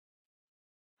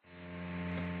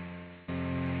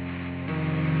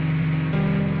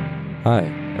Hi,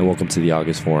 and welcome to the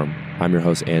August Forum. I'm your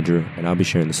host, Andrew, and I'll be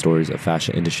sharing the stories of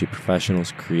fashion industry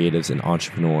professionals, creatives, and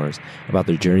entrepreneurs about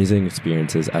their journeys and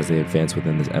experiences as they advance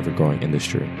within this ever-growing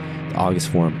industry. The August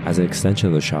Forum, as an extension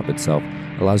of the shop itself,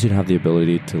 allows you to have the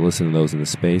ability to listen to those in the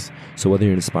space, so whether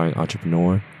you're an aspiring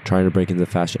entrepreneur, trying to break into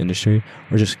the fashion industry,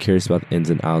 or just curious about the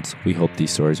ins and outs, we hope these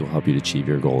stories will help you to achieve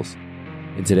your goals.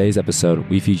 In today's episode,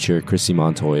 we feature Cristy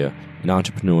Montoya, an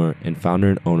entrepreneur and founder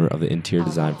and owner of the interior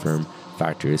design firm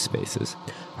Factory Spaces.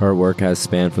 Her work has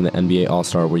spanned from the NBA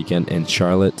All-Star Weekend in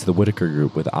Charlotte to the Whitaker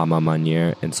Group with Ama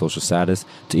Manière and Social Status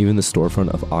to even the storefront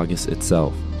of August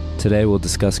itself. Today, we'll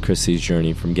discuss Cristy's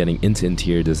journey from getting into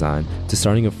interior design to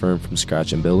starting a firm from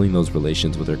scratch and building those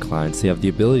relations with her clients to have the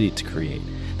ability to create.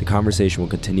 The conversation will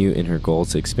continue in her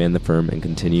goals to expand the firm and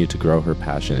continue to grow her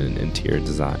passion in interior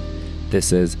design.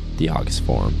 This is the August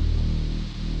Forum.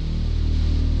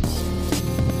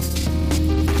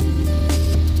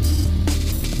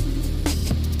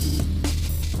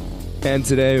 And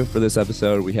today, for this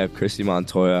episode, we have Cristy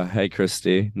Montoya. Hey,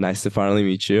 Cristy. Nice to finally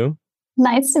meet you.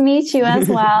 Nice to meet you as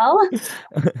well.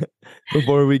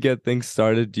 Before we get things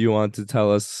started, do you want to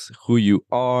tell us who you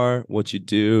are, what you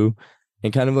do,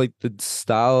 and kind of like the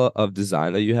style of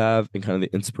design that you have and kind of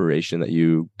the inspiration that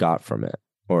you got from it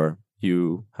or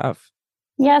you have?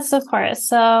 Yes, of course.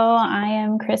 So I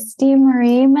am Cristy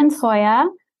Marie Montoya.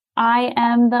 I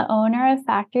am the owner of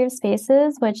Factory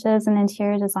Spaces, which is an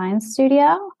interior design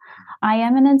studio. I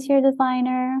am an interior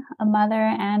designer, a mother,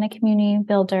 and a community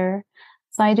builder.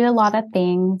 So I do a lot of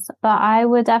things, but I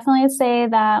would definitely say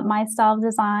that my style of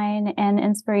design and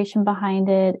inspiration behind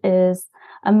it is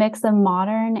a mix of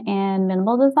modern and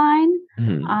minimal design.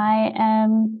 I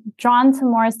am drawn to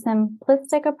more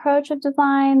simplistic approach of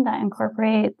design that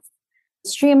incorporates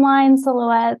streamlined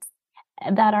silhouettes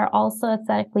that are also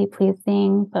aesthetically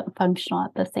pleasing but functional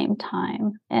at the same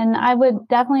time. And I would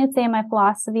definitely say my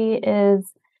philosophy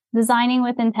is designing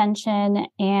with intention,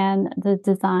 and the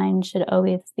design should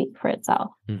always speak for itself.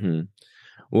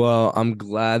 Well, I'm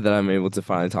glad that I'm able to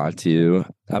finally talk to you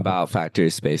about Factory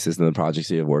Spaces and the projects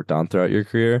you have worked on throughout your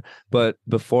career. But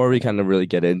before we kind of really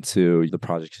get into the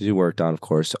projects you worked on, of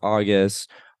course, August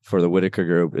for the Whitaker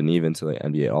Group and even to the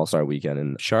NBA All-Star Weekend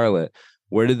in Charlotte,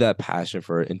 where did that passion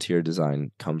for interior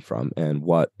design come from and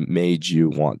what made you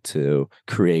want to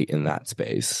create in that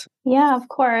space? Yeah, of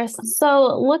course.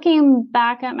 So looking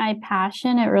back at my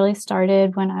passion, it really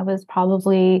started when I was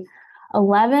probably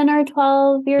 11 or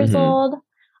 12 years old.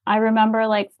 I remember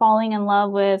like falling in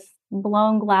love with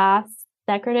blown glass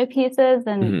decorative pieces,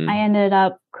 and I ended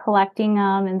up collecting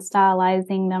them and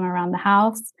stylizing them around the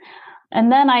house. And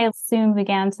then I soon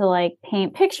began to like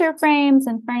paint picture frames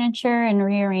and furniture and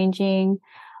rearranging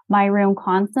my room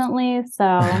constantly.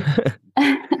 So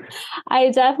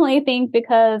I definitely think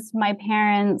because my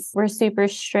parents were super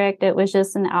strict, it was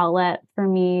just an outlet for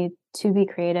me to be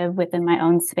creative within my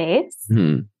own space.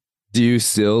 Do you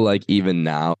still like even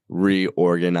now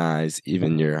reorganize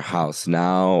even your house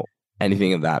now?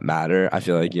 Anything of that matter? I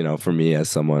feel like, for me as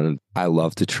someone, I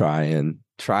love to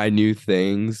try new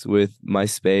things with my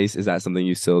space. Is that something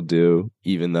you still do,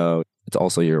 even though it's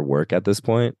also your work at this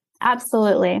point?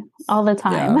 Absolutely. All the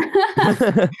time.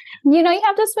 Yeah. You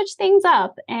have to switch things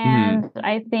up. And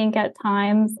I think at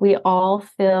times we all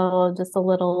feel just a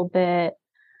little bit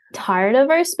tired of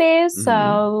our space.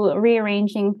 So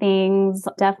rearranging things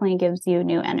definitely gives you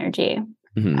new energy,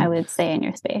 I would say, in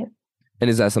your space. And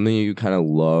is that something you kind of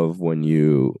love when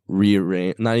you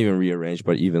rearrange, not even rearrange,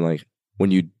 but even like when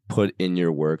you put in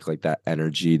your work, like that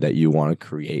energy that you want to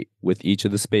create with each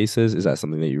of the spaces? Is that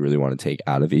something that you really want to take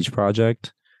out of each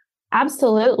project?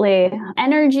 Absolutely.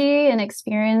 Energy and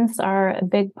experience are a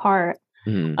big part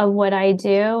of what I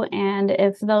do. And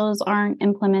if those aren't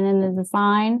implemented in the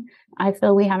design, I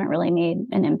feel we haven't really made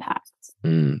an impact.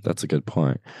 That's a good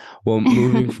point. Well,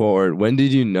 moving forward, when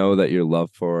did you know that your love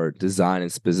for design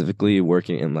and specifically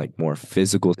working in like more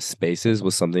physical spaces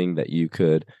was something that you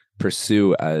could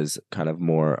pursue as kind of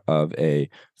more of a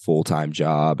full-time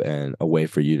job and a way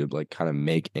for you to like kind of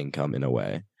make income in a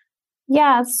way?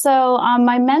 Yeah, so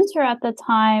my mentor at the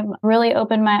time really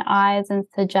opened my eyes and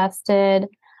suggested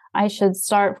I should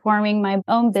start forming my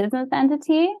own business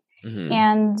entity.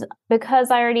 And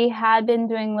because I already had been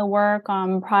doing the work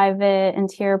on private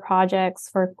interior projects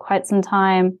for quite some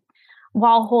time,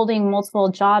 while holding multiple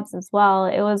jobs as well,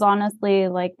 it was honestly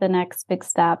like the next big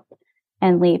step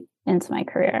and leap into my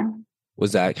career.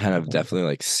 Was that kind of definitely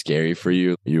like scary for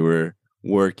you? You were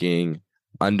working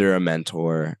under a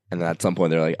mentor, and then at some point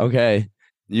they're like, okay,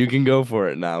 you can go for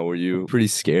it now. Were you pretty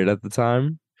scared at the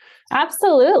time?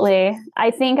 Absolutely.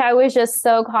 I think I was just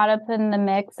so caught up in the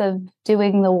mix of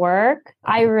doing the work.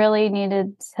 I really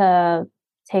needed to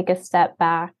take a step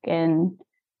back and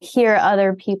hear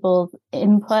other people's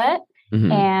input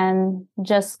and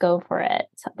just go for it.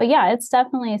 But yeah, it's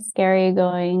definitely scary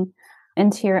going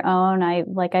into your own.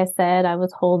 Like I said, I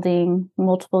was holding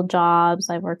multiple jobs.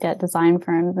 I worked at design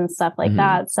firms and stuff like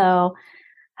that. So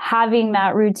having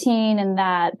that routine and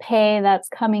that pay that's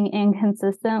coming in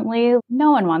consistently,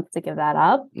 no one wants to give that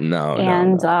up. No.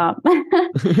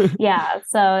 Yeah,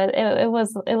 so it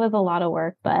was a lot of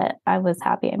work, but I was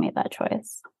happy I made that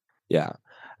choice. Yeah.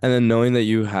 And then knowing that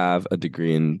you have a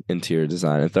degree in interior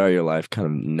design and throughout your life, kind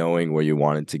of knowing where you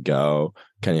wanted to go,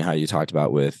 kind of how you talked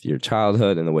about with your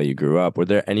childhood and the way you grew up, were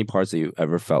there any parts that you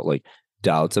ever felt like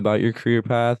doubts about your career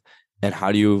path? And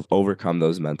how do you overcome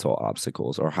those mental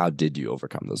obstacles, or how did you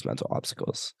overcome those mental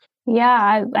obstacles?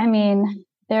 Yeah, I mean,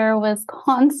 there was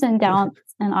constant doubts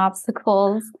and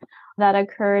obstacles that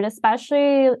occurred,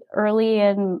 especially early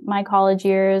in my college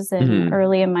years and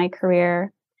early in my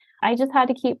career. I just had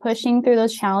to keep pushing through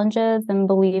those challenges and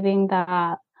believing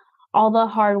that all the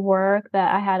hard work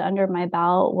that I had under my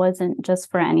belt wasn't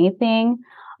just for anything,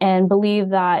 and believe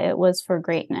that it was for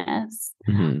greatness.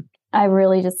 I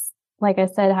really just, like I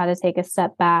said, had to take a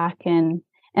step back and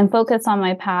focus on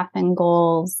my path and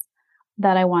goals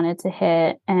that I wanted to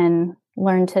hit, and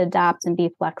learn to adapt and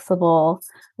be flexible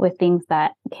with things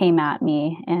that came at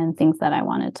me and things that I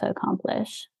wanted to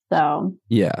accomplish. So,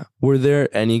 yeah. Were there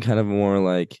any kind of more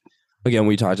like, again,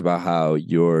 we talked about how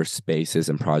your spaces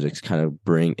and projects kind of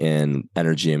bring in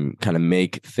energy and kind of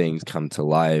make things come to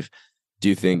life. Do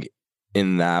you think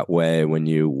in that way, when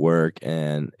you work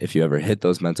and if you ever hit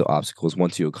those mental obstacles,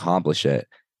 once you accomplish it,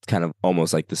 it's kind of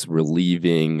almost like this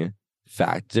relieving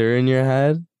factor in your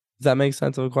head? Does that make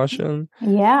sense of a question?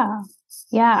 yeah,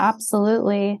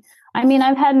 absolutely. I mean,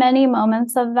 I've had many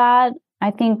moments of that.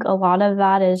 I think a lot of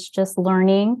that is just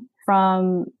learning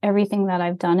from everything that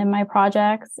I've done in my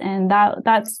projects. And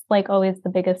that's like always the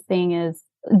biggest thing is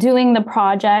doing the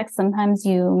project. Sometimes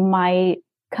you might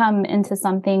come into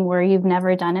something where you've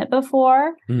never done it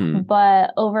before,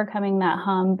 but overcoming that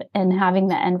hump and having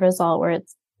the end result where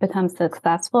it's become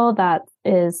successful, that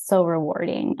is so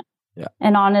rewarding. Yeah.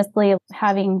 And honestly,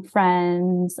 having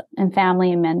friends and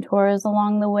family and mentors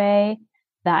along the way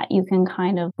that you can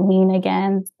kind of lean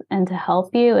against and to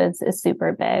help you is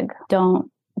super big.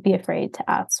 Don't be afraid to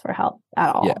ask for help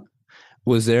at all. Yeah.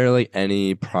 Was there like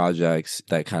any projects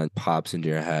that kind of pops into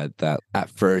your head that at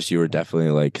first you were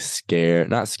definitely like scared,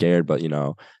 not scared, but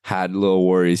had little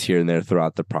worries here and there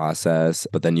throughout the process,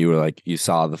 but then you were like, you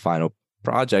saw the final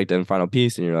project and final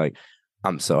piece and you're like,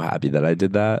 I'm so happy that I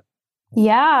did that?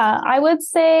 Yeah, I would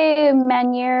say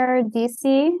Menier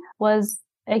DC was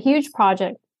a huge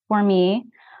project for me,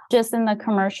 just in the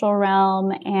commercial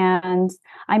realm. And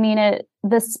I mean,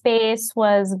 the space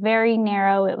was very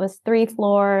narrow. It was 3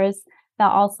 floors that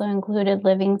also included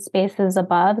living spaces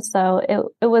above. So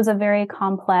it was a very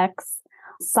complex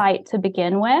site to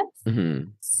begin with.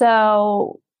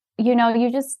 So,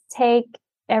 you just take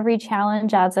every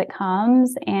challenge as it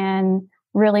comes and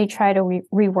really try to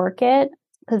rework it.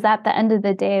 Because at the end of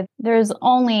the day, there's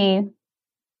only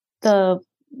the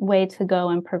way to go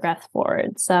and progress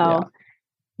forward. So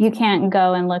you can't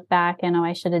go and look back and,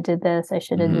 I should have did this, I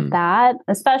should have did that,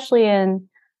 especially in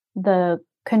the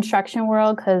construction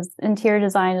world, because interior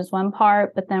design is one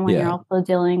part, but then when you're also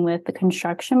dealing with the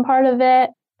construction part of it,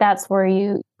 that's where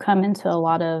you come into a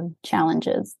lot of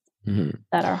challenges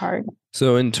that are hard.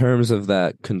 So in terms of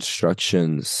that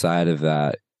construction side of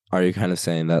that, are you kind of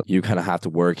saying that you kind of have to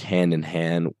work hand in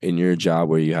hand in your job,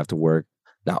 where you have to work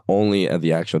not only at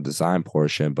the actual design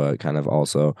portion, but kind of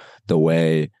also the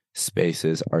way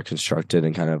spaces are constructed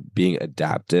and kind of being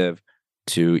adaptive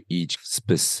to each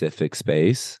specific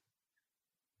space?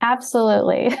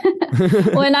 Absolutely.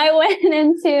 When I went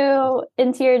into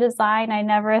interior design, I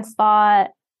never thought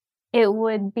it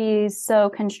would be so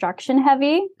construction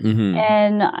heavy.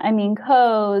 And I mean,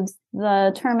 codes,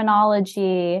 the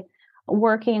terminology,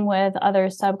 working with other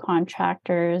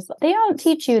subcontractors, they don't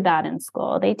teach you that in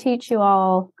school. They teach you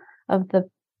all of the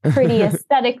pretty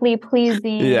aesthetically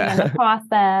pleasing and the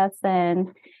process and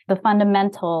the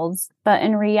fundamentals. But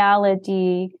in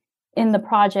reality, in the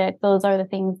project, those are the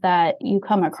things that you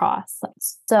come across.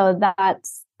 So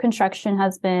that's construction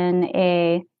has been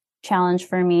a challenge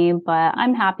for me, but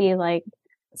I'm happy. Like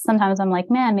sometimes I'm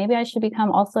like, man, maybe I should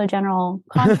become also a general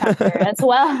contractor as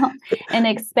well and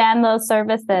expand those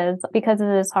services, because it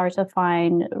is hard to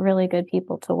find really good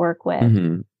people to work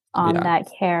with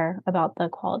that care about the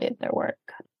quality of their work.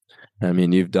 I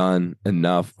mean, you've done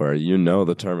enough where you know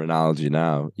the terminology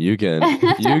now. You can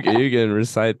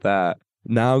recite that.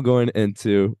 Now going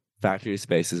into factory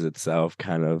spaces itself,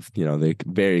 kind of, the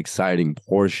very exciting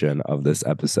portion of this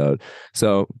episode.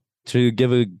 So to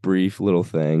give a brief little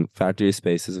thing, Factory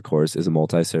Spaces, of course, is a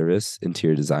multi-service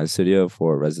interior design studio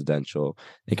for residential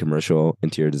and commercial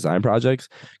interior design projects.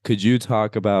 Could you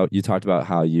talked about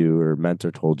how your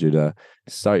mentor told you to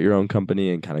start your own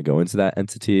company and kind of go into that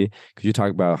entity. Could you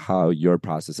talk about how your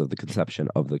process of the conception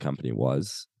of the company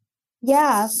was?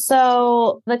 Yeah,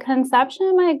 so the conception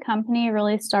of my company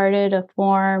really started to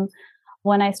form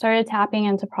when I started tapping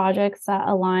into projects that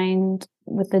aligned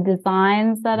with the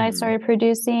designs that I started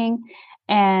producing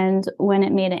and when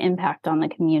it made an impact on the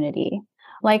community.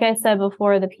 Like I said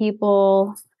before, how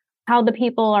the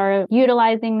people are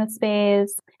utilizing the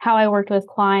space, how I worked with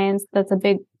clients, that's a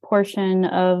big portion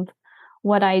of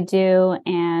what I do.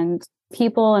 And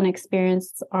people and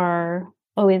experience are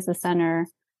always the center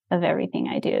of everything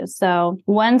I do. So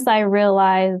once I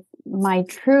realized my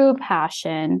true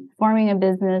passion, forming a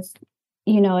business,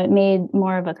 it made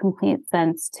more of a complete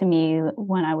sense to me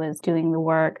when I was doing the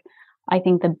work. I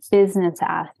think the business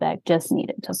aspect just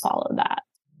needed to follow that.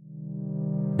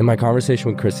 In my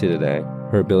conversation with Cristy today,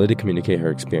 her ability to communicate her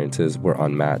experiences were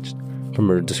unmatched. From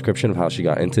her description of how she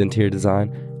got into interior design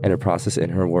and her process in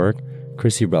her work,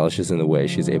 Cristy relishes in the way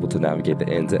she's able to navigate the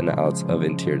ins and outs of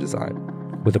interior design.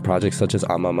 With a project such as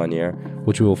A Ma Manière,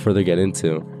 which we will further get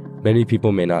into, many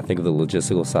people may not think of the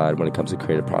logistical side when it comes to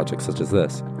creative projects such as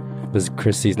this. But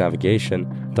Cristy's navigation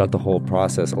throughout the whole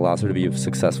process allows her to be a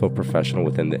successful professional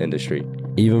within the industry.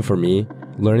 Even for me,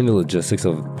 learning the logistics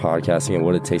of podcasting and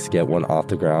what it takes to get one off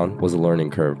the ground was a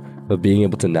learning curve, but being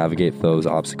able to navigate those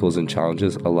obstacles and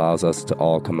challenges allows us to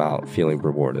all come out feeling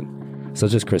rewarded.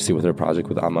 Such as Cristy with her project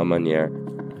with A Ma Manière.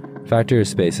 Factory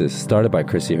Spaces, started by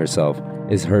Cristy herself,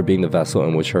 is her being the vessel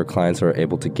in which her clients are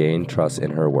able to gain trust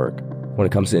in her work. When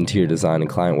it comes to interior design and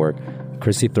client work,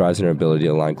 Cristy thrives in her ability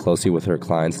to align closely with her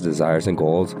clients' desires and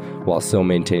goals while still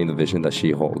maintaining the vision that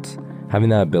she holds. Having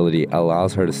that ability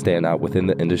allows her to stand out within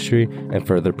the industry and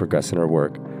further progress in her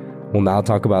work. We'll now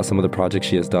talk about some of the projects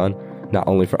she has done, not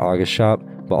only for August Shop,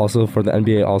 but also for the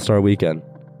NBA All-Star Weekend.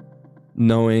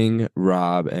 Knowing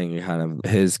Rob and kind of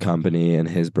his company and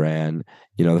his brand,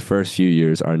 the first few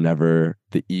years are never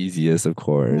the easiest, of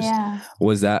course. Yeah.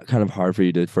 Was that kind of hard for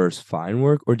you to first find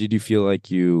work, or did you feel like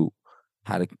you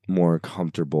had a more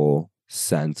comfortable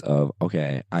sense of,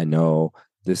 okay, I know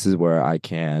this is where I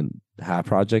can have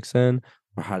projects in,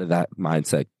 or how did that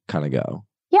mindset kind of go?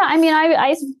 Yeah, I mean,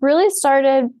 I really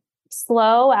started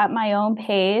slow at my own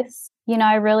pace.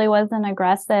 I really wasn't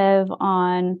aggressive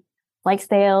on like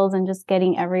sales and just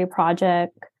getting every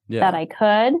project that I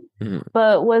could,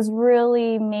 but was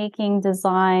really making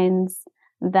designs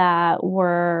that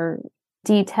were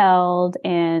detailed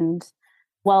and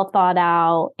well thought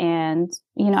out. And,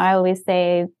 I always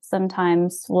say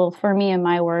sometimes, well, for me in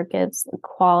my work, it's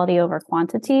quality over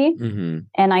quantity.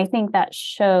 And I think that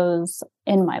shows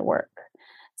in my work.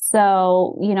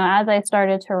 So, as I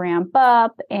started to ramp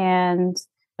up and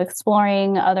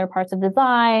exploring other parts of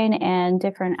design and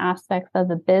different aspects of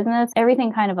the business,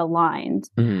 everything kind of aligned.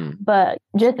 But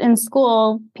just in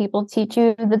school, people teach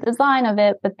you the design of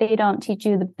it, but they don't teach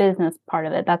you the business part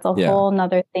of it. That's a whole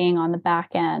nother thing on the back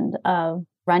end of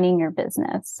running your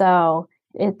business. So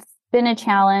it's been a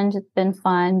challenge. It's been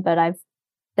fun, but I've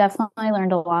definitely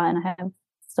learned a lot and I have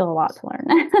still a lot to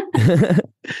learn.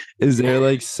 Is there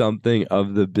like something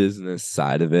of the business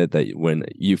side of it that when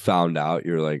you found out,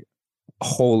 you're like,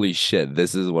 holy shit,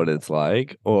 this is what it's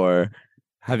like? Or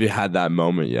have you had that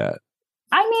moment yet?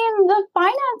 I mean, the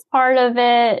finance part of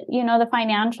it, the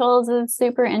financials is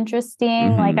super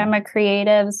interesting. Like I'm a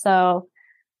creative, so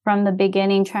from the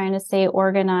beginning trying to stay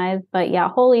organized, but yeah,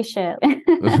 holy shit.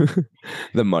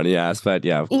 The money aspect,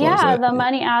 yeah, of course. Yeah, the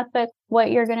money aspect, what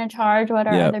you're going to charge, what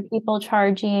are other people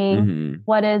charging,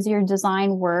 what is your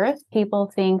design worth?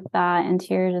 People think that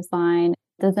interior design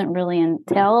doesn't really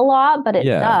entail a lot, but it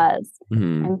does.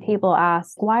 And people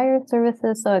ask, why are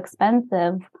services so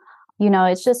expensive?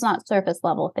 It's just not surface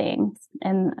level things.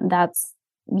 And that's,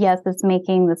 yes, it's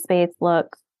making the space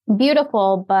look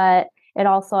beautiful, but it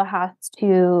also has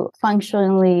to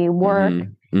functionally work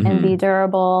and be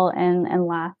durable and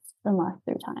last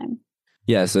through time.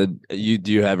 Yeah. So do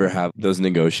you ever have those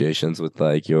negotiations with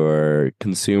like your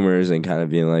consumers and kind of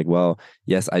being like, well,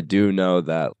 yes, I do know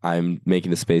that I'm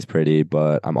making the space pretty,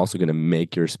 but I'm also going to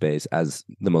make your space as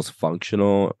the most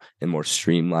functional and more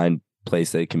streamlined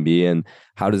place that it can be. And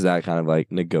how does that kind of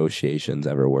like negotiations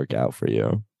ever work out for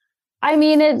you? I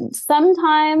mean, it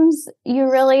sometimes you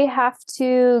really have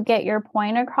to get your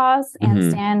point across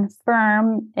and stand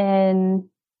firm in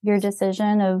your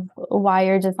decision of why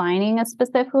you're designing a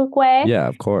specific way. Yeah,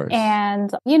 of course.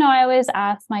 And, I always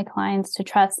ask my clients to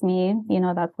trust me.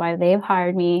 That's why they've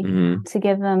hired me to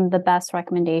give them the best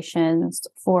recommendations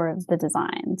for the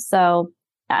design. So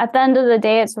at the end of the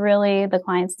day, it's really the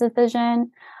client's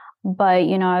decision. But,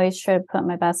 I always try to put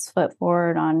my best foot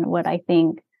forward on what I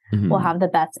think will have the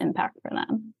best impact for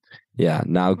them. Yeah.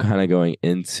 Now kind of going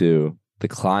into the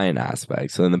client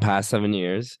aspect. So in the past 7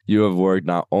 years, you have worked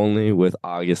not only with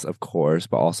August, of course,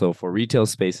 but also for retail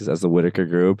spaces as the Whitaker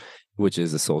Group, which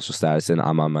is the social status in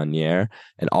A Ma Manière,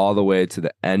 and all the way to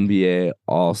the NBA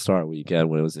All-Star Weekend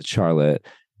when it was at Charlotte.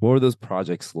 What were those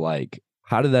projects like?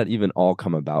 How did that even all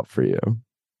come about for you?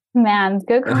 Man,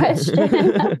 good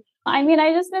question. I mean,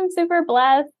 I just been super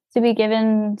blessed to be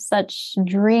given such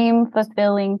dream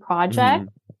fulfilling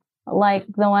projects like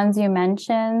the ones you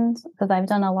mentioned, because I've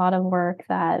done a lot of work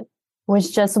that was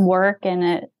just work and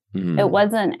it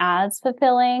wasn't as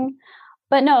fulfilling.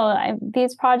 But no,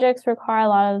 these projects require a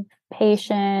lot of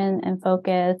patience and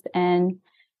focus and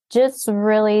just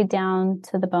really down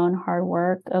to the bone hard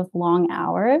work of long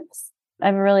hours.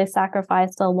 I've really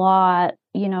sacrificed a lot,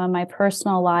 in my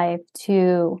personal life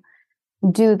to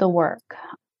do the work,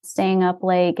 staying up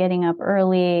late, getting up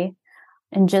early,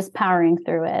 and just powering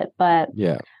through it. But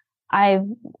yeah, I've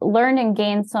learned and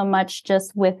gained so much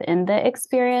just within the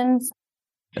experience.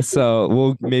 So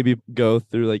we'll maybe go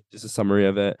through like just a summary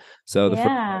of it. So the first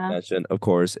one I mentioned, of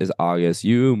course, is August.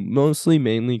 You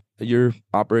mainly you're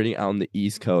operating out on the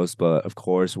East Coast, but of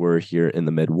course we're here in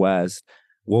the Midwest.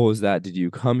 What was that? Did you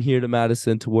come here to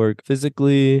Madison to work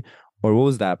physically, or what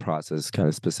was that process kind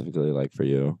of specifically like for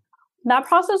you? That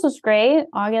process was great.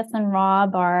 August and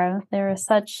Rob they're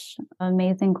such an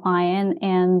amazing client.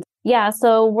 And yeah,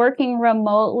 so we worked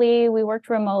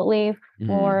remotely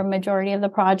for a majority of the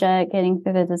project, getting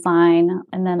through the design.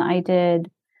 And then I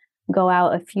did go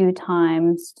out a few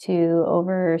times to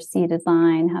oversee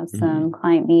design, have some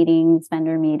client meetings,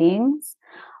 vendor meetings.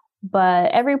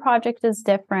 But every project is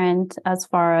different as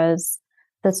far as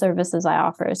the services I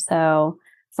offer. So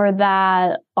for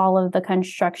that, all of the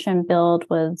construction build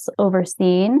was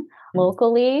overseen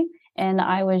locally. And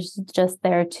I was just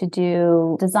there to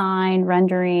do design,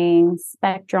 renderings,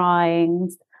 spec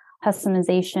drawings,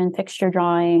 customization, fixture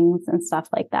drawings, and stuff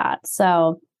like that.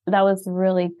 So that was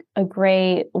really a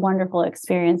great, wonderful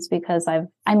experience because I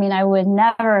would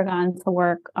never have gone to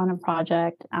work on a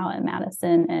project out in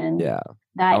Madison and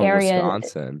that area.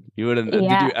 Wisconsin. You would have. Did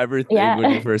you ever think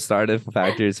when you first started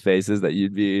Factory Spaces that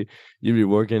you'd be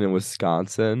working in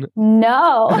Wisconsin?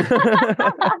 No,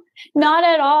 not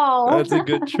at all. That's a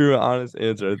good, true, honest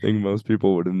answer. I think most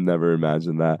people would have never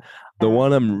imagined that. The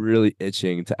one I'm really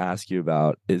itching to ask you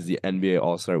about is the NBA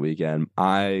All-Star Weekend.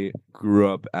 I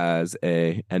grew up as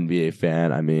a NBA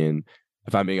fan. I mean,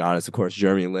 if I'm being honest, of course,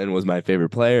 Jeremy Lin was my favorite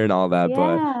player and all that.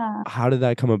 But how did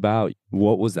that come about?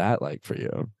 What was that like for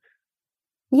you?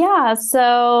 Yeah.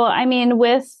 So, I mean,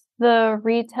 with the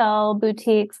retail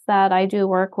boutiques that I do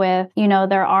work with,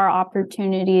 there are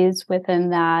opportunities within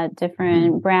that,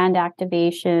 different brand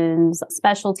activations,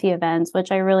 specialty events,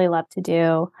 which I really love to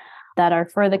do that are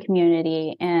for the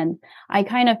community. And I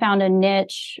kind of found a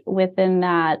niche within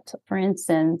that, for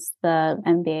instance, the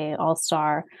NBA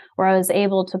All-Star, where I was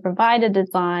able to provide a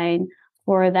design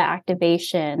for the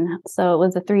activation. So it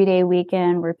was a 3-day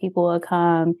weekend where people would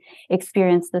come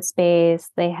experience the space.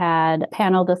 They had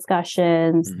panel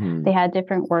discussions, they had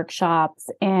different workshops,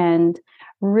 and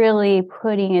really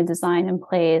putting a design in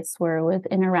place where it was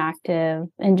interactive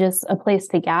and just a place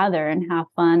to gather and have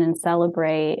fun and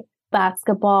celebrate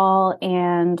basketball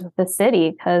and the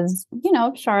city. Because,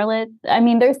 Charlotte,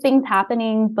 there's things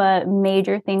happening, but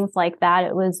major things like that,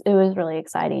 it was really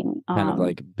exciting. Kind of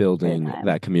like building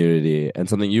that community, and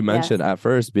something you mentioned at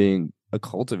first, being a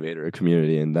cultivator of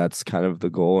community. And that's kind of the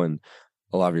goal in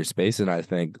a lot of your space. And I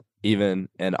think even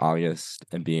in August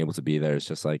and being able to be there is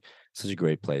just like such a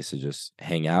great place to just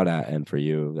hang out at. And for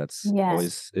you, that's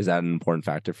always, is that an important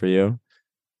factor for you?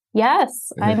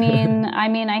 Yes. I mean,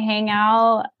 I hang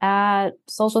out at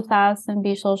Social Fast and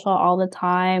Be Social all the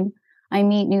time. I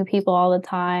meet new people all the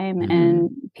time and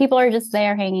people are just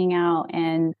there hanging out.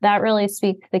 And that really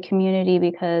speaks to the community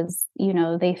because,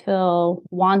 they feel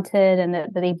wanted and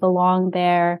that they belong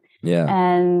there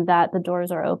and that the doors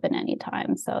are open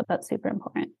anytime. So that's super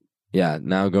important. Yeah,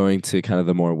 now going to kind of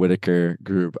the more Whitaker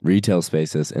Group retail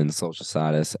spaces in Social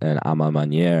Status and A Ma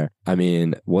Manière. I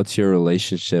mean, what's your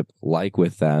relationship like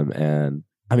with them? And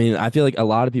I mean, I feel like a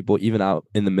lot of people, even out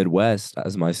in the Midwest,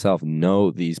 as myself,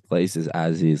 know these places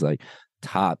as these like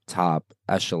top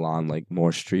echelon, like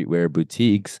more streetwear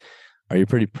boutiques. Are you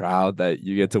pretty proud that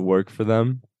you get to work for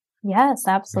them? Yes,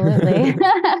 absolutely.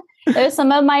 There's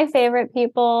some of my favorite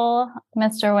people.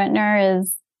 Mr. Whitner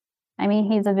is, I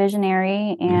mean, he's a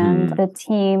visionary, and Mm-hmm. the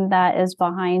team that is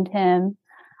behind him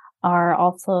are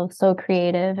also so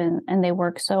creative, and they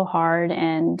work so hard.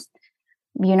 And,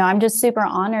 I'm just super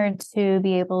honored to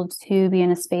be able to be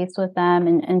in a space with them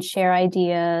and share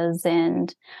ideas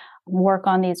and work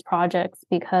on these projects,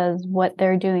 because what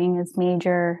they're doing is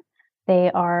major.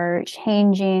 They are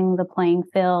changing the playing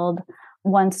field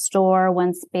one store,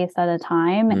 one space at a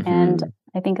time. Mm-hmm. And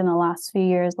I think in the last few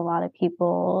years, a lot of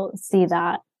people see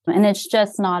that. And it's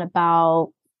just not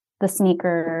about the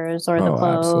sneakers or the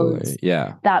clothes. Absolutely.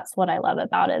 Yeah. That's what I love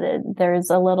about it.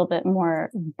 There's a little bit more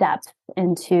depth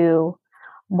into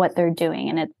what they're doing,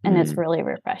 and it's really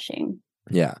refreshing.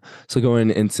 Yeah. So going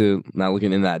into not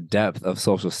looking in that depth of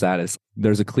social status,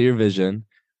 there's a clear vision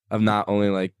of not only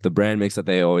like the brand mix that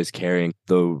they always carry. And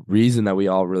the reason that we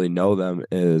all really know them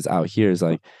is out here is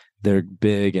like they're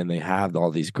big and they have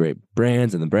all these great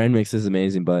brands and the brand mix is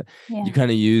amazing, but you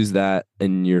kind of use that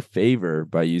in your favor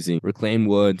by using reclaimed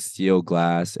wood, steel,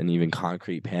 glass, and even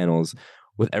concrete panels.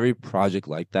 With every project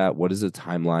like that, what is the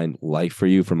timeline like for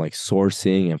you from like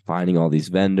sourcing and finding all these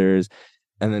vendors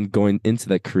and then going into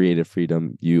that creative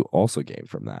freedom you also gain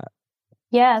from that?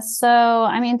 Yeah. So,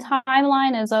 I mean,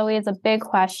 timeline is always a big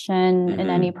question in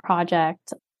any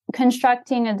project.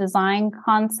 Constructing a design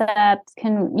concept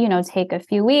can, take a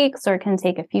few weeks or can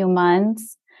take a few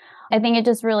months. I think it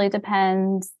just really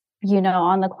depends,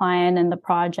 on the client and the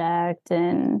project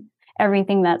and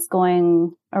everything that's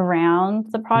going around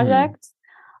the project.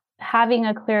 Having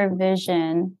a clear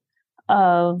vision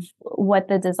of what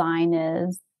the design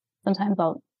is. Sometimes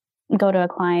I'll go to a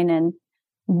client and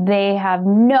they have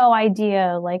no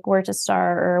idea like where to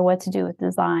start or what to do with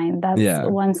design. That's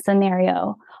one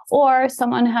scenario. Or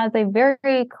someone has a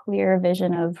very clear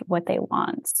vision of what they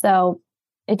want. So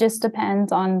it just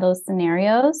depends on those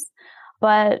scenarios.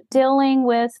 But dealing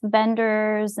with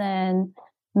vendors and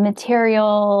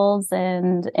materials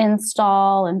and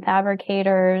install and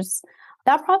fabricators,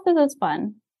 that process is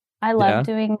fun. I love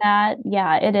doing that.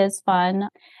 Yeah, it is fun.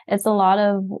 It's a lot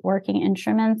of working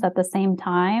instruments at the same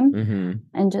time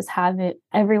and just have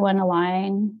everyone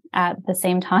align at the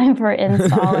same time for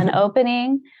install and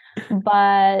opening.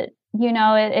 But,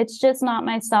 it's just not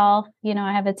myself.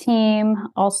 I have a team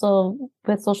also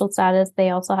with social status. They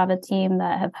also have a team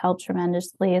that have helped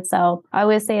tremendously. So I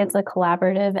always say it's a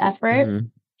collaborative effort.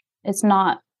 It's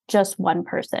not just one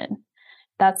person.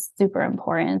 That's super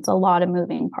important. It's a lot of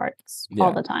moving parts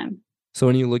all the time. So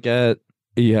when you look at,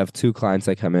 you have two clients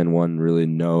that come in, one really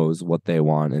knows what they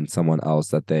want and someone else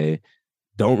that they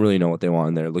don't really know what they want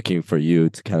and they're looking for you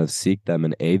to kind of seek them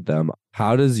and aid them.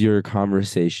 How does your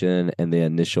conversation and the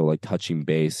initial like touching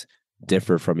base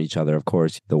differ from each other? Of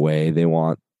course, the way they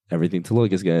want everything to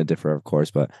look is going to differ, of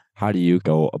course, but how do you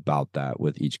go about that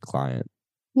with each client?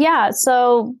 Yeah.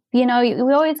 So, we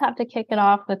always have to kick it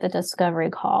off with a discovery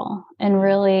call and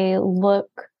really look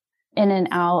in and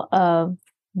out of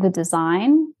the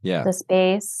design, the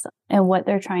space, and what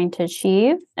they're trying to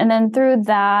achieve. And then through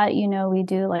that, we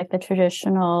do like the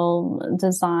traditional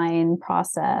design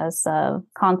process of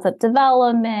concept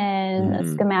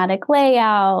development, schematic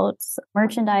layouts,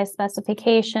 merchandise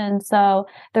specification. So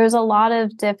there's a lot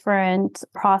of different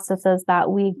processes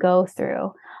that we go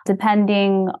through.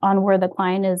 Depending on where the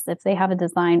client is, if they have a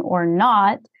design or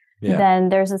not, then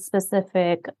there's a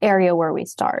specific area where we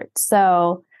start.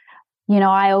 So,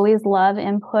 I always love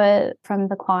input from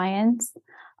the clients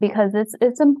because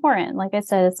it's important. Like I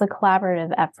said, it's a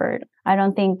collaborative effort. I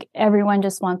don't think everyone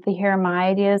just wants to hear my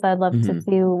ideas. I'd love to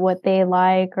see what they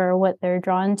like or what they're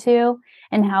drawn to,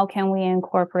 and how can we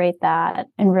incorporate that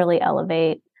and really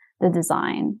elevate the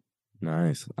design.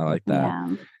 Nice. I like that.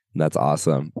 Yeah. That's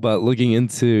awesome. But looking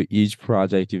into each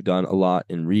project, you've done a lot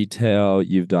in retail,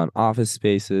 you've done office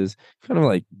spaces, kind of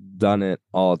like done it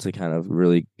all to kind of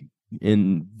really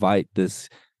invite this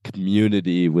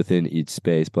community within each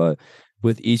space. But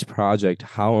with each project,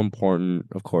 how important,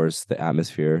 of course, the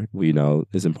atmosphere we know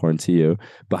is important to you,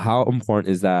 but how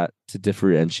important is that to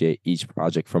differentiate each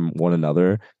project from one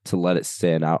another, to let it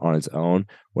stand out on its own,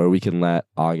 where we can let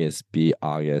August be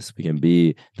August, we can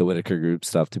be the Whitaker Group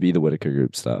stuff to be the Whitaker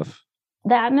Group stuff?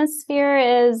 The atmosphere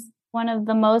is one of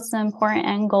the most important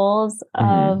end goals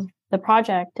of the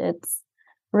project. It's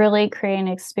really creating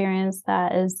an experience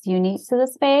that is unique to the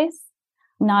space,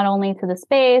 not only to the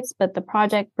space, but the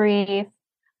project brief,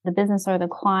 the business or the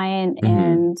client.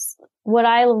 And what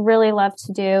I really love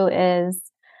to do is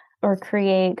or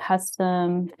create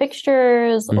custom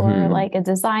fixtures or like a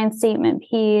design statement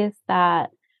piece that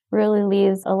really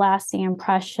leaves a lasting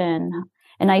impression.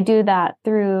 And I do that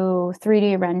through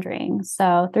 3D rendering.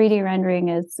 So 3D rendering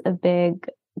is a big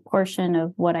portion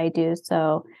of what I do.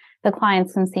 So the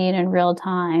clients can see it in real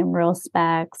time, real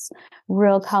specs,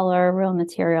 real color, real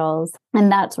materials.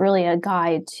 And that's really a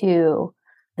guide to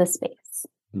the space.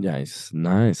 Nice.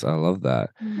 I love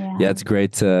that. Yeah. It's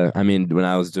great when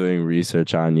I was doing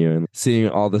research on you and seeing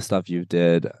all the stuff you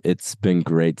did, it's been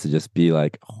great to just be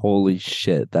like, holy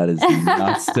shit, that is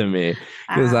nuts to me.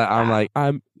 Because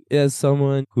I'm as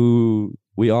someone who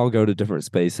we all go to different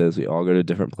spaces, we all go to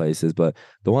different places, but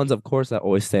the ones, of course, that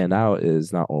always stand out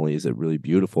is not only is it really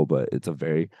beautiful, but it's a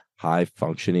very high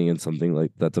functioning and something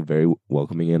like that's a very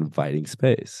welcoming and inviting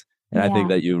space. And I think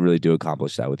that you really do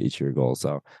accomplish that with each of your goals.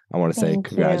 So I want to say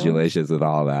congratulations with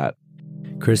all that.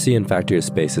 Cristy and Factory of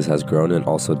Spaces has grown and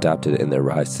also adapted in their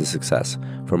rise to success,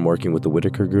 from working with the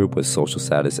Whitaker Group with Social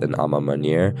Status and Ama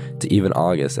Manier to even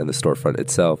August and the storefront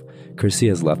itself. Cristy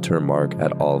has left her mark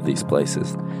at all of these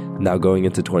places. Now going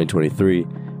into 2023,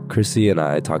 Cristy and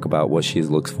I talk about what she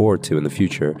looks forward to in the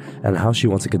future and how she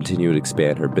wants to continue to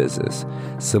expand her business.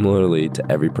 Similarly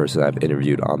to every person I've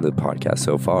interviewed on the podcast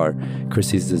so far,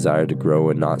 Cristy's desire to grow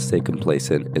and not stay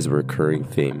complacent is a recurring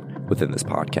theme within this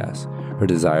podcast. Her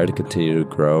desire to continue to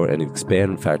grow and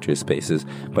expand Factory of Spaces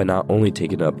by not only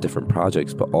taking up different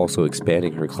projects, but also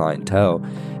expanding her clientele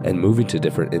and moving to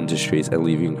different industries and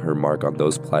leaving her mark on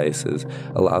those places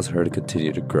allows her to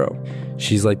continue to grow.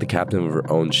 She's like the captain of her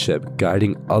own ship,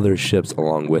 guiding other ships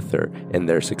along with her in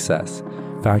their success.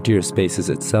 Factory of Spaces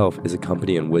itself is a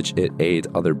company in which it aids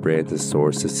other brands and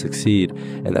stores to succeed,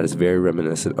 and that is very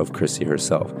reminiscent of Cristy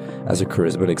herself, as her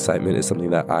charisma and excitement is something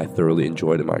that I thoroughly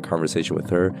enjoyed in my conversation with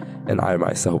her, and I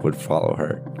myself would follow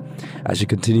her. As she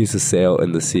continues to sail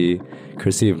in the sea,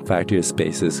 Cristy and Factory of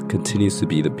Spaces continues to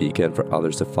be the beacon for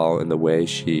others to follow in the way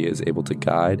she is able to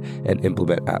guide and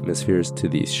implement atmospheres to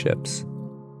these ships.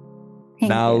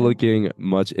 Now looking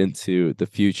much into the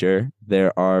future,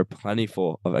 there are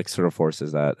plentiful of external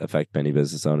forces that affect many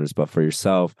business owners. But for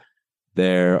yourself,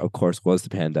 there, of course, was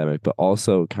the pandemic, but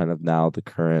also kind of now the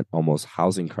current almost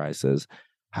housing crisis.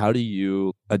 How do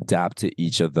you adapt to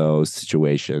each of those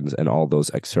situations and all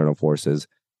those external forces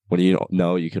when you don't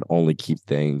know you can only keep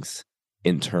things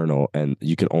internal and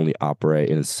you can only operate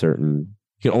in you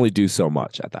can only do so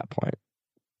much at that point?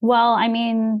 Well, I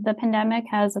mean, the pandemic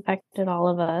has affected all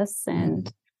of us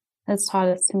and has taught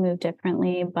us to move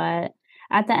differently. But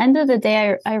at the end of the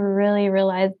day, I really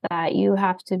realized that you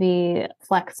have to be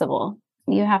flexible.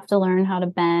 You have to learn how to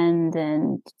bend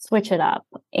and switch it up.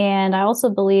 And I also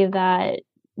believe that,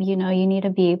 you need to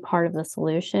be part of the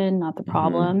solution, not the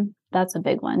problem. That's a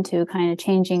big one too, kind of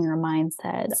changing your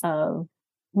mindset of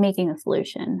making a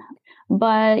solution.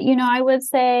 But, I would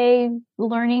say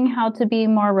learning how to be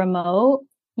more remote.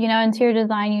 Interior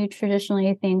design, you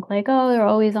traditionally think like, oh, they're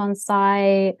always on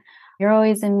site, you're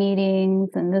always in meetings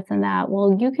and this and that.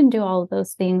 Well, you can do all of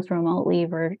those things remotely,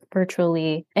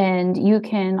 virtually. And you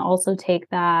can also take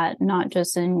that not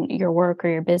just in your work or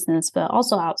your business, but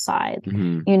also outside.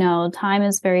 Time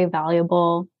is very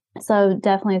valuable. So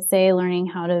definitely say learning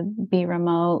how to be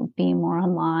remote, be more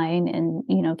online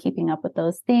and, keeping up with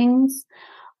those things.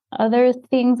 Other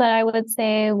things that I would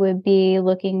say would be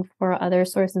looking for other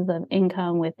sources of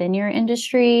income within your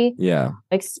industry. Yeah.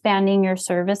 Expanding your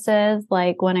services.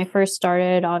 Like when I first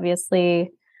started,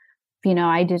 obviously,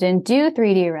 I didn't do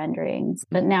 3D renderings,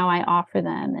 but now I offer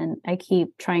them and I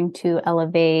keep trying to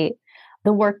elevate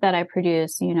the work that I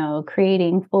produce,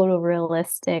 creating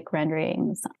photorealistic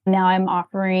renderings. Now I'm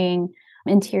offering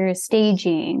interior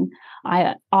staging.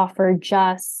 I offer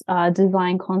just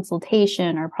design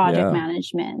consultation or project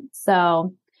management.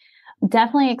 So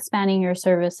definitely expanding your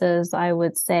services, I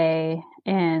would say.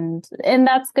 And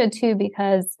that's good too,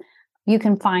 because you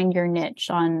can find your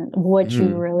niche on what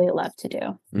you really love to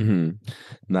do.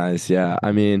 Nice. Yeah.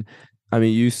 I mean,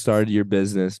 you started your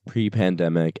business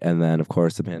pre-pandemic, and then of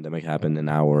course the pandemic happened, and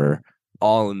now we're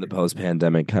all in the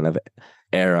post-pandemic kind of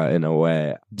era in a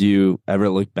way. Do you ever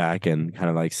look back and kind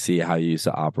of like see how you used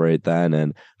to operate then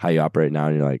and how you operate now,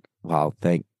 and you're like, wow,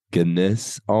 thank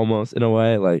goodness, almost in a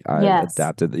way, like I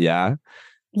adapted? Yeah.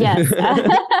 Yes.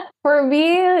 For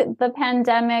me, the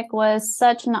pandemic was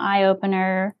such an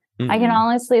eye-opener. I can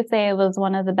honestly say it was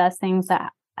one of the best things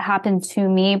that happened to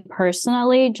me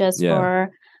personally, just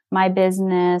for my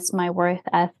business, my work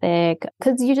ethic,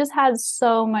 because you just had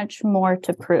so much more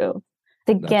to prove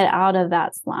to get out of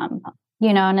that slump,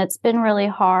 and it's been really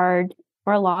hard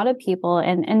for a lot of people.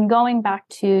 And going back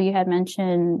to, you had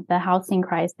mentioned the housing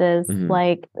crisis,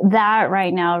 like that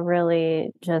right now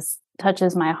really just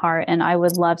touches my heart. And I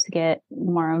would love to get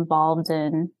more involved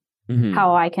in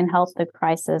how I can help the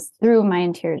crisis through my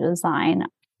interior design.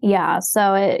 Yeah.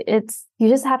 So it's, you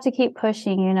just have to keep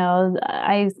pushing, you know.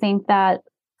 I think that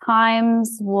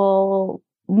times will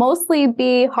mostly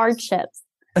be hardships.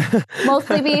 Hardships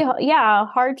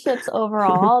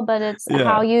overall, but it's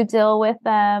how you deal with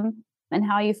them and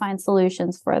how you find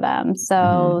solutions for them.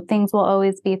 So things will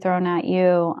always be thrown at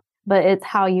you, but it's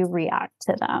how you react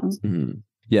to them.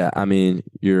 Yeah, I mean,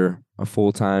 you're a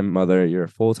full-time mother, you're a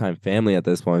full-time family at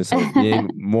this point, so being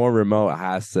more remote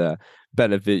has to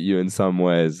benefit you in some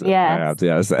ways. Yes. I have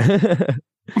to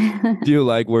say. Do you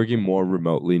like working more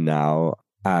remotely now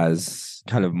as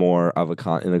kind of more of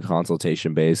in a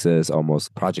consultation basis,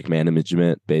 almost project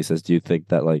management basis? Do you think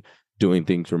that like doing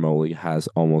things remotely has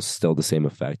almost still the same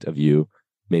effect of you,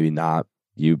 maybe not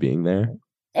you being there?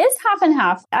 It's half and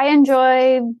half. I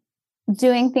enjoy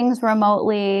doing things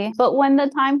remotely, but when the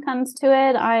time comes to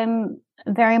it, I'm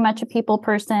very much a people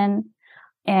person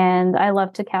and I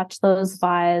love to catch those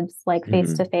vibes like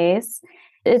face to face.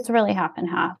 It's really half and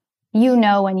half. You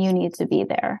know when you need to be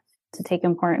there to take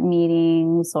important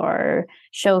meetings or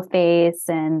show face.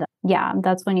 And yeah,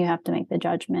 that's when you have to make the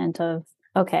judgment of,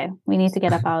 okay, we need to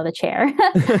get up out of the chair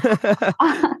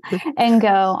and go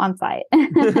on site.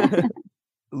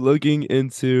 Looking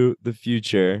into the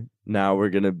future, now we're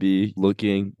going to be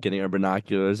getting our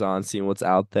binoculars on, seeing what's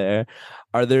out there.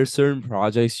 Are there certain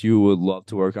projects you would love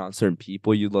to work on, certain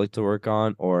people you'd like to work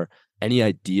on, or any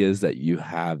ideas that you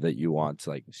have that you want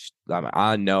to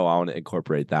I know I want to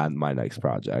incorporate that in my next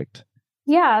project?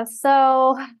 Yeah,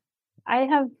 so I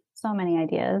have so many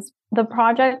ideas. The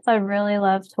projects I'd really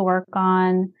love to work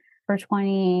on for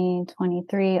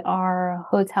 2023 are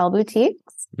hotel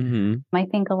boutiques. I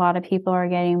think a lot of people are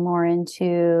getting more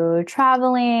into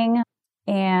traveling,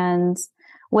 and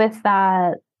with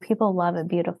that, people love a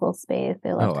beautiful space.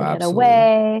 They love to get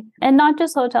away, and not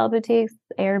just hotel boutiques,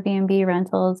 Airbnb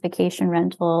rentals, vacation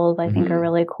rentals, I think are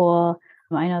really cool.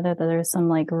 I know that there's some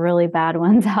like really bad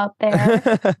ones out there,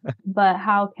 but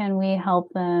how can we help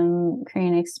them create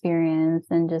an experience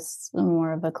and just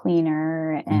more of a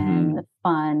cleaner and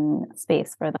fun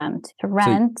space for them to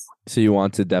rent? So you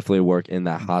want to definitely work in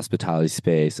that hospitality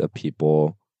space of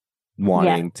people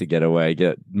wanting to get away,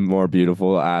 get more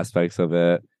beautiful aspects of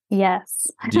it. Yes.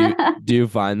 Do you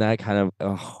find that kind of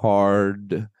a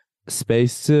hard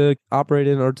space to operate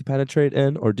in or to penetrate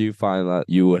in, or do you find that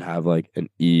you would have like an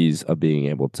ease of being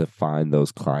able to find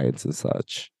those clients and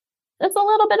such? It's a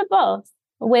little bit of both.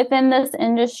 Within this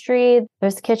industry,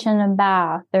 there's kitchen and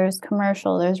bath, there's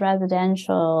commercial, there's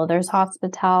residential, there's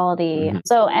hospitality.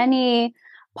 So any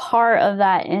part of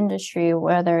that industry,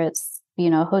 whether it's, you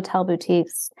know, hotel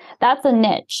boutiques, that's a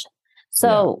niche.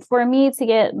 So for me to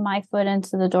get my foot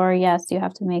into the door, yes, you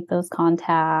have to make those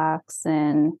contacts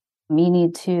and you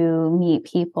need to meet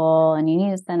people and you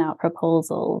need to send out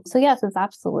proposals. So yes, it's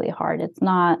absolutely hard. It's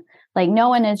not like no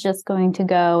one is just going to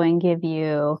go and give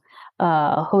you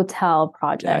a hotel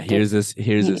project. Yeah, here's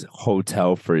this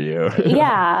hotel for you.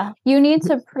 Yeah, you need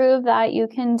to prove that you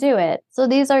can do it. So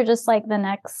these are just like the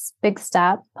next big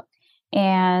step.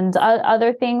 And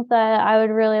other things that I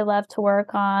would really love to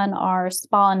work on are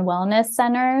spa and wellness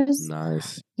centers.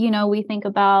 Nice. You know, we think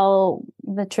about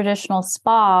the traditional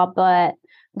spa, but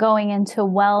going into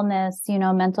wellness, you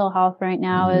know, mental health right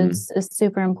now is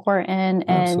super important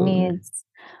and needs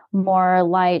more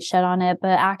light shed on it,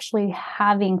 but actually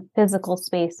having physical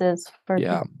spaces for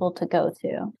people to go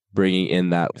to. Bringing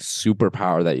in that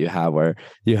superpower that you have where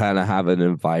you kind of have an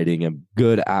inviting and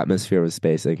good atmosphere of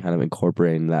space and kind of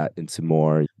incorporating that into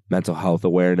more mental health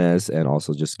awareness and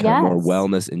also just kind of more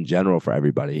wellness in general for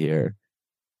everybody here.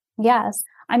 Yes.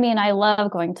 I mean, I love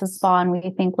going to spa and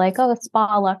we think like, oh,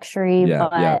 spa luxury,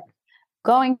 but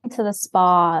going to the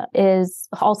spa is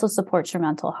also supports your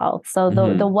mental health. So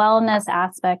the wellness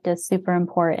aspect is super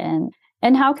important.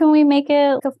 And how can we make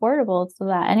it affordable so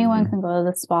that anyone can go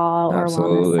to the spa or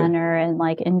wellness center and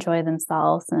like enjoy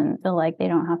themselves and feel like they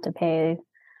don't have to pay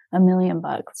 $1 million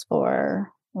for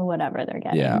whatever they're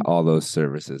getting. Yeah, all those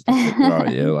services that they throw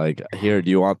at you. Like, here, do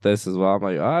you want this as well? I'm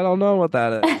like, I don't know what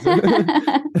that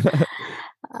is.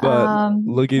 But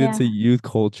looking into youth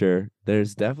culture,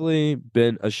 there's definitely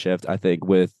been a shift, I think,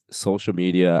 with social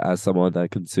media. As someone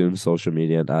that consumes social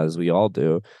media, and as we all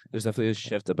do, there's definitely a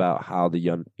shift about how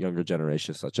the younger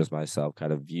generation, such as myself,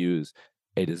 kind of views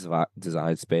a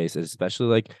design space, especially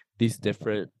like these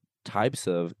different types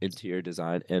of interior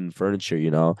design and furniture.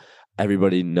 You know,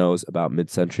 everybody knows about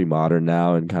mid-century modern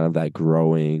now and kind of that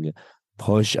growing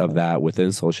push of that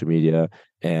within social media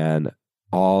and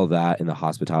all that in the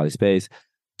hospitality space.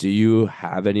 Do you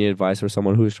have any advice for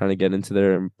someone who's trying to get into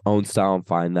their own style and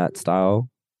find that style?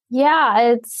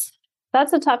 Yeah,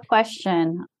 that's a tough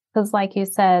question because, like you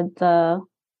said, the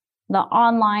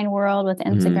online world with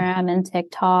Instagram and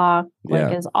TikTok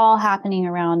is all happening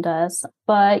around us.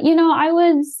 But I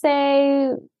would say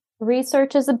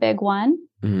research is a big one.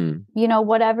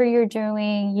 Whatever you're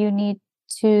doing, you need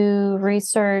to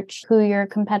research who your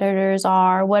competitors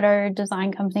are, what are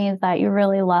design companies that you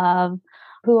really love,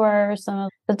 who are some of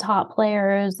the top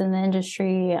players in the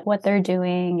industry, what they're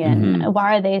doing, and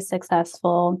why are they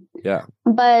successful. Yeah.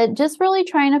 But just really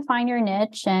trying to find your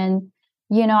niche. And,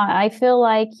 I feel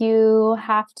like you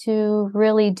have to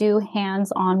really do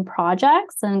hands-on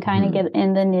projects and kind of get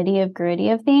in the nitty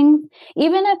gritty of things,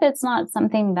 even if it's not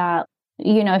something that,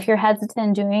 if you're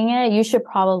hesitant doing it, you should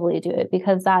probably do it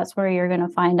because that's where you're going to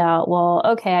find out, well,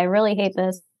 okay, I really hate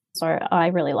this or I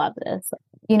really love this.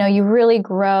 You really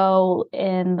grow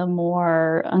in the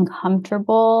more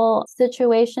uncomfortable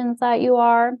situations that you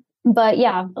are. But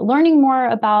yeah, learning more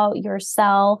about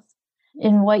yourself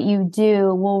and what you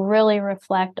do will really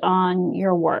reflect on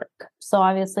your work. So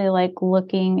obviously, like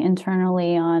looking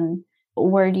internally on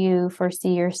where do you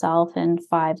foresee yourself in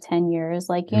 5-10 years?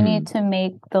 Like you need to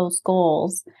make those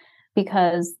goals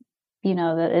because,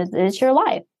 that it's your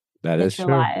life. That is true.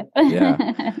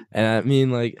 Yeah. And I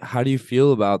mean, like, how do you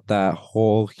feel about that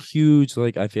whole huge,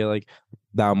 like, I feel like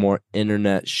that more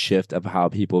internet shift of how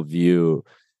people view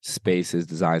spaces,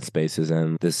 design spaces,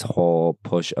 and this whole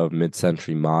push of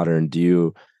mid-century modern? Do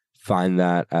you find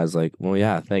that as like, well,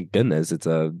 yeah, thank goodness, it's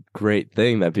a great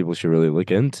thing that people should really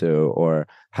look into? Or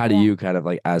how do you kind of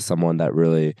like, as someone that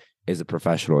really is a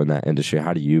professional in that industry,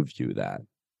 how do you view that?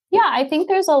 Yeah, I think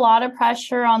there's a lot of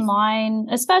pressure online,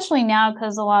 especially now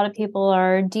because a lot of people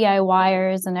are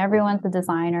DIYers and everyone's a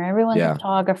designer, everyone's a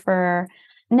photographer.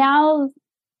 Now,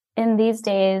 in these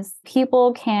days,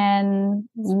 people can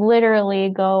literally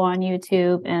go on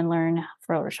YouTube and learn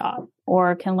Photoshop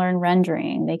or can learn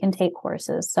rendering. They can take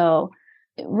courses. So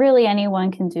really anyone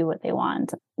can do what they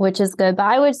want, which is good. But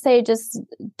I would say just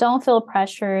don't feel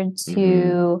pressured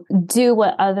to do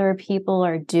what other people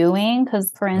are doing. Because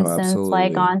for instance,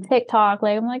 like on TikTok,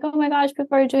 like I'm like, oh my gosh,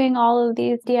 people are doing all of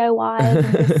these DIYs and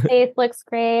their space looks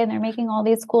great and they're making all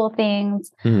these cool things.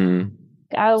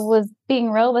 I was being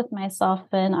real with myself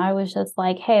and I was just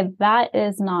like, hey, that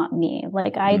is not me.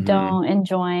 Like I don't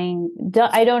enjoy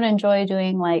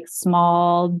doing like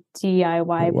small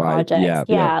DIY projects.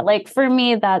 Like for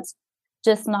me, that's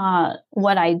just not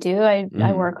what I do.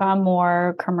 I work on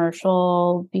more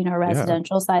commercial,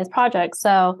 residential size projects.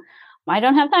 So I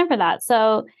don't have time for that.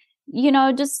 So,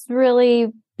 just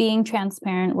really being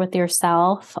transparent with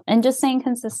yourself and just staying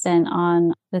consistent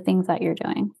on the things that you're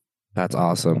doing. That's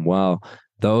awesome. Well,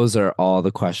 those are all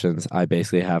the questions I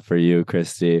basically have for you,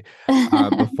 Cristy.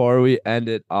 Before we end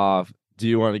it off, do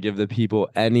you want to give the people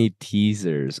any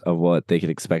teasers of what they can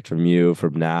expect from you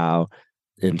from now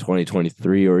in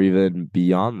 2023 or even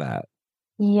beyond that?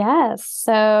 Yes.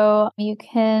 So you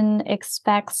can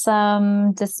expect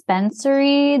some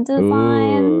dispensary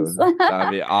designs. Ooh,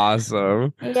 that'd be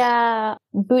awesome. Yeah.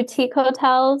 Boutique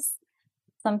hotels.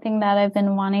 Something that I've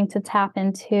been wanting to tap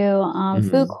into,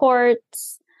 food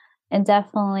courts, and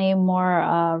definitely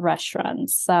more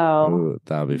restaurants. So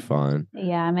that'll be fun.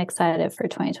 Yeah, I'm excited for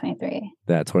 2023.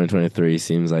 That 2023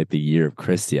 seems like the year of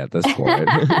Cristy at this point.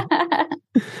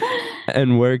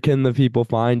 And where can the people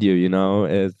find you?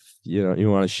 If you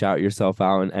want to shout yourself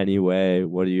out in any way,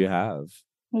 what do you have?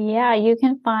 Yeah, you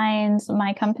can find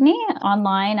my company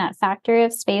online at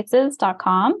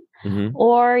factoryofspaces.com.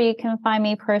 Or you can find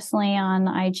me personally on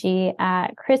IG at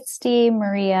Cristy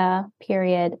Maria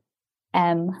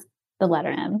M, the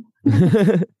letter M.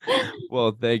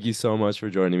 Well, thank you so much for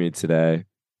joining me today.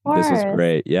 This was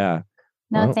great. Yeah.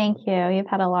 No, thank you. You've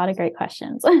had a lot of great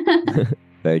questions.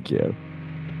 Thank you.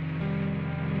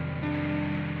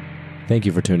 Thank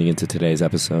you for tuning into today's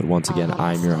episode. Once again,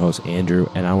 I'm your host, Andrew,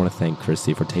 and I want to thank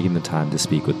Cristy for taking the time to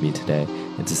speak with me today,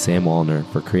 and to Sam Wallner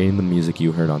for creating the music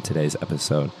you heard on today's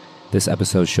episode. This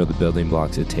episode showed the building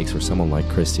blocks it takes for someone like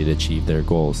Cristy to achieve their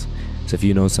goals. So if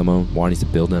you know someone wanting to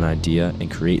build an idea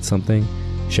and create something,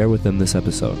 share with them this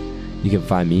episode. You can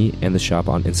find me and the shop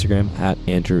on Instagram at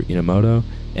Andrew Inamoto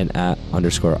and at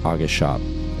 _August Shop.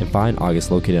 And find August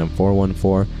located on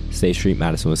 414 State Street,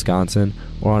 Madison, Wisconsin,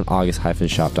 or on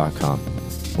august-shop.com.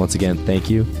 Once again, thank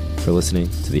you for listening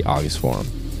to the August Forum.